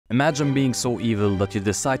Imagine being so evil that you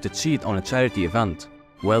decide to cheat on a charity event.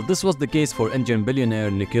 Well, this was the case for Indian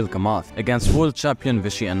billionaire Nikhil Kamath against world champion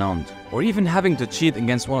Vishy Anand, or even having to cheat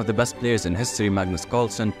against one of the best players in history, Magnus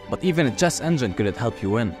Carlsen, but even a chess engine couldn't help you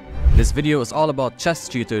win. This video is all about chess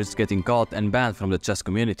cheaters getting caught and banned from the chess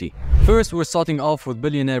community. First, we're starting off with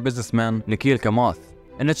billionaire businessman Nikhil Kamath.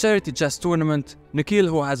 In a charity chess tournament, Nikhil,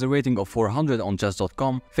 who has a rating of 400 on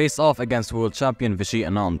chess.com, faced off against world champion Vishy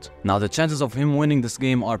Anand. Now the chances of him winning this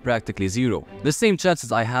game are practically zero. The same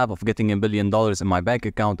chances I have of getting $1 billion in my bank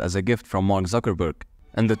account as a gift from Mark Zuckerberg.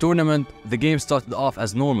 In the tournament, the game started off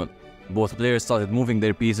as normal. Both players started moving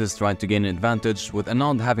their pieces trying to gain an advantage, with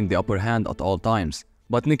Anand having the upper hand at all times.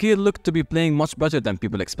 But Nikhil looked to be playing much better than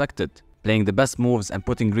people expected, playing the best moves and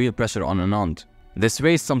putting real pressure on Anand. This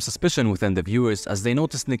raised some suspicion within the viewers as they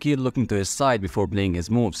noticed Nikhil looking to his side before playing his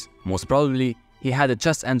moves. Most probably, he had a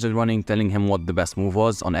chess engine running telling him what the best move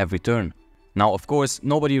was on every turn. Now, of course,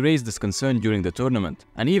 nobody raised this concern during the tournament,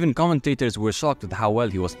 and even commentators were shocked at how well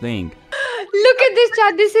he was playing. Look at this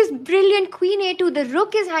chart, this is brilliant. Queen a2, the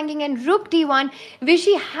rook is hanging and rook d1.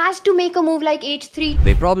 Vishy has to make a move like h3.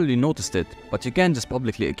 They probably noticed it, but you can't just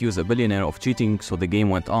publicly accuse a billionaire of cheating, so the game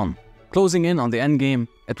went on. Closing in on the endgame,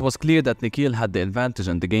 it was clear that Nikhil had the advantage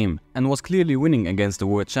in the game and was clearly winning against the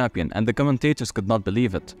world champion, and the commentators could not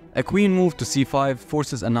believe it. A queen move to c5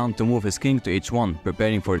 forces Anand to move his king to h1,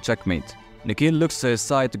 preparing for a checkmate. Nikhil looks to his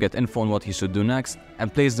side to get info on what he should do next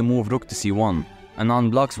and plays the move rook to c1.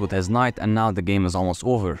 Anand blocks with his knight, and now the game is almost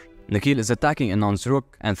over. Nikhil is attacking Anand's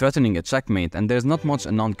rook and threatening a checkmate, and there's not much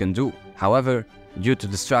Anand can do. However, due to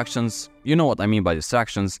distractions, you know what I mean by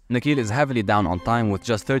distractions, Nikhil is heavily down on time with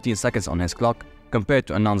just 13 seconds on his clock compared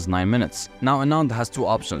to Anand's 9 minutes. Now Anand has two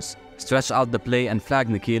options: stretch out the play and flag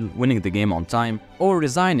Nikhil, winning the game on time, or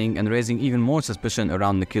resigning and raising even more suspicion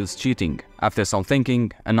around Nikhil's cheating. After some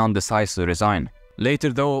thinking, Anand decides to resign.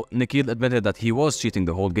 Later though, Nikhil admitted that he was cheating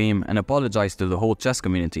the whole game and apologized to the whole chess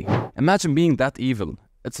community. Imagine being that evil.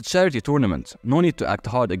 It's a charity tournament, no need to act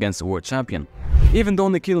hard against a world champion. Even though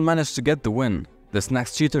Nikhil managed to get the win, this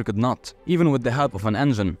next cheater could not. Even with the help of an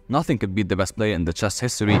engine, nothing could beat the best player in the chess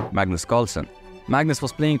history, Magnus Carlsen. Magnus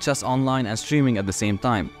was playing chess online and streaming at the same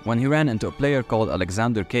time when he ran into a player called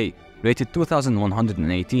Alexander K, rated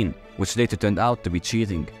 2118, which later turned out to be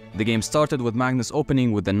cheating. The game started with Magnus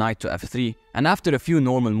opening with the knight to f3, and after a few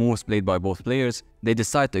normal moves played by both players, they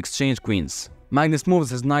decide to exchange queens. Magnus moves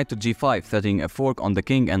his knight to g5, threatening a fork on the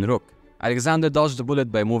king and rook. Alexander dodged the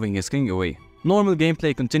bullet by moving his king away. Normal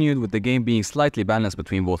gameplay continued, with the game being slightly balanced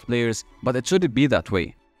between both players, but it shouldn't be that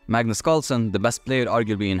way. Magnus Carlsen, the best player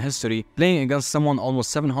arguably in history, playing against someone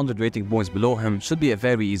almost 700 rating points below him should be a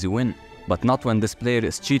very easy win, but not when this player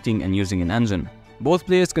is cheating and using an engine. Both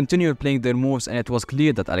players continued playing their moves, and it was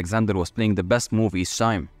clear that Alexander was playing the best move each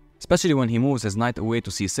time, especially when he moves his knight away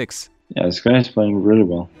to c6. Yeah, this guy is playing really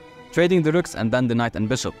well. Trading the rooks and then the knight and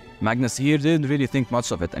bishop. Magnus here didn't really think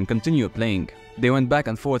much of it and continued playing. They went back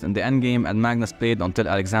and forth in the endgame, and Magnus played until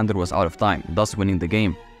Alexander was out of time, thus winning the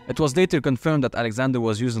game. It was later confirmed that Alexander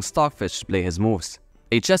was using Stockfish to play his moves,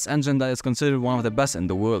 a chess engine that is considered one of the best in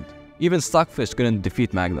the world. Even Stockfish couldn't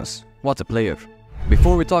defeat Magnus. What a player.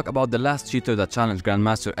 Before we talk about the last cheater that challenged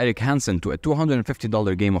Grandmaster Erik Hansen to a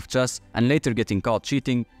 $250 game of chess and later getting caught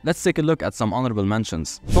cheating, let's take a look at some honorable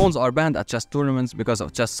mentions. Phones are banned at chess tournaments because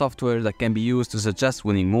of chess software that can be used to suggest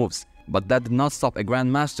winning moves, but that did not stop a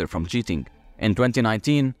Grandmaster from cheating. In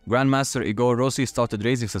 2019, Grandmaster Igor Rossi started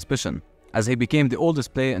raising suspicion, as he became the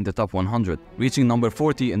oldest player in the top 100, reaching number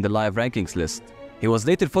 40 in the live rankings list. He was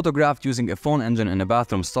later photographed using a phone engine in a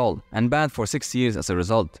bathroom stall and banned for 6 years as a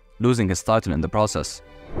result, losing his title in the process.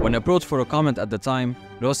 When approached for a comment at the time,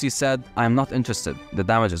 Rossi said, "I am not interested, the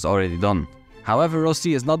damage is already done." However,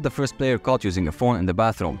 Rossi is not the first player caught using a phone in the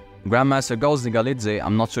bathroom. Grandmaster Gauzy Galitze,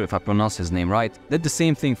 I'm not sure if I pronounced his name right, did the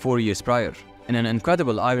same thing 4 years prior. In an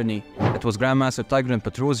incredible irony, it was Grandmaster Tigran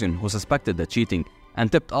Petrosian who suspected the cheating and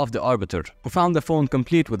tipped off the arbiter, who found the phone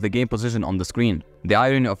complete with the game position on the screen. The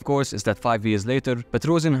irony, of course, is that 5 years later,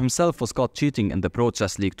 Petrosian himself was caught cheating in the Pro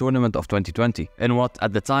Chess League tournament of 2020, in what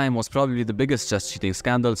at the time was probably the biggest chess cheating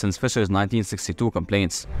scandal since Fischer's 1962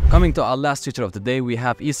 complaints. Coming to our last cheater of the day, we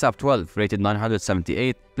have ESAP12, rated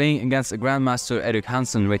 978, playing against a Grandmaster Erik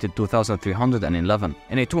Hansen, rated 2311,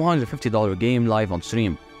 in a $250 game live on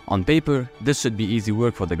stream. On paper, this should be easy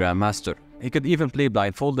work for the Grandmaster. He could even play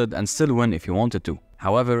blindfolded and still win if he wanted to.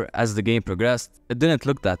 However, as the game progressed, it didn't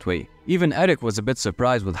look that way. Even Eric was a bit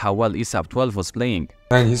surprised with how well ESAP12 was playing.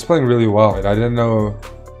 Man, he's playing really well. I didn't know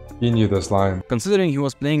he knew this line. Considering he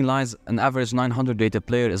was playing lines an average 900 rated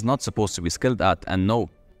player is not supposed to be skilled at, and no.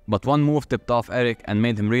 But one move tipped off Eric and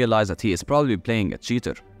made him realize that he is probably playing a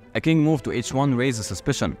cheater. A king move to h1 raises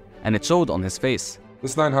suspicion, and it showed on his face.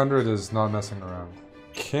 This 900 is not messing around.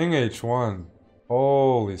 King h1.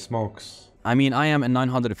 Holy smokes. I mean, I am a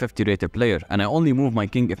 950 rated player, and I only move my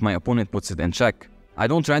king if my opponent puts it in check. I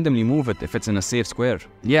don't randomly move it if it's in a safe square.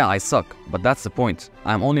 Yeah, I suck, but that's the point.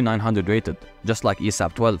 I'm only 900 rated, just like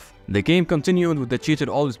ESAP 12. The game continued with the cheater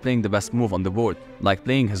always playing the best move on the board, like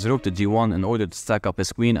playing his rook to g1 in order to stack up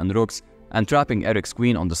his queen and rooks, and trapping Eric's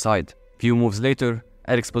queen on the side. Few moves later,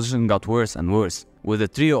 Eric's position got worse and worse. With a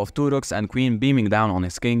trio of 2 rooks and queen beaming down on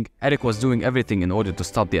his king, Eric was doing everything in order to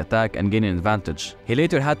stop the attack and gain an advantage. He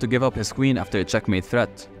later had to give up his queen after a checkmate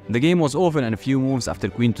threat. The game was over in a few moves after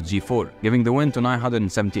queen to g4, giving the win to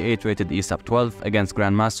 978 rated ESAP 12 against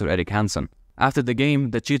Grandmaster Eric Hansen. After the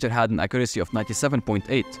game, the cheater had an accuracy of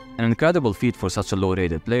 97.8, an incredible feat for such a low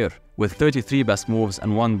rated player, with 33 best moves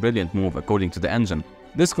and 1 brilliant move according to the engine.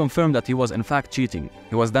 This confirmed that he was in fact cheating.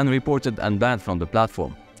 He was then reported and banned from the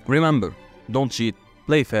platform. Remember, don't cheat,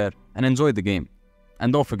 play fair, and enjoy the game.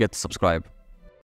 And don't forget to subscribe.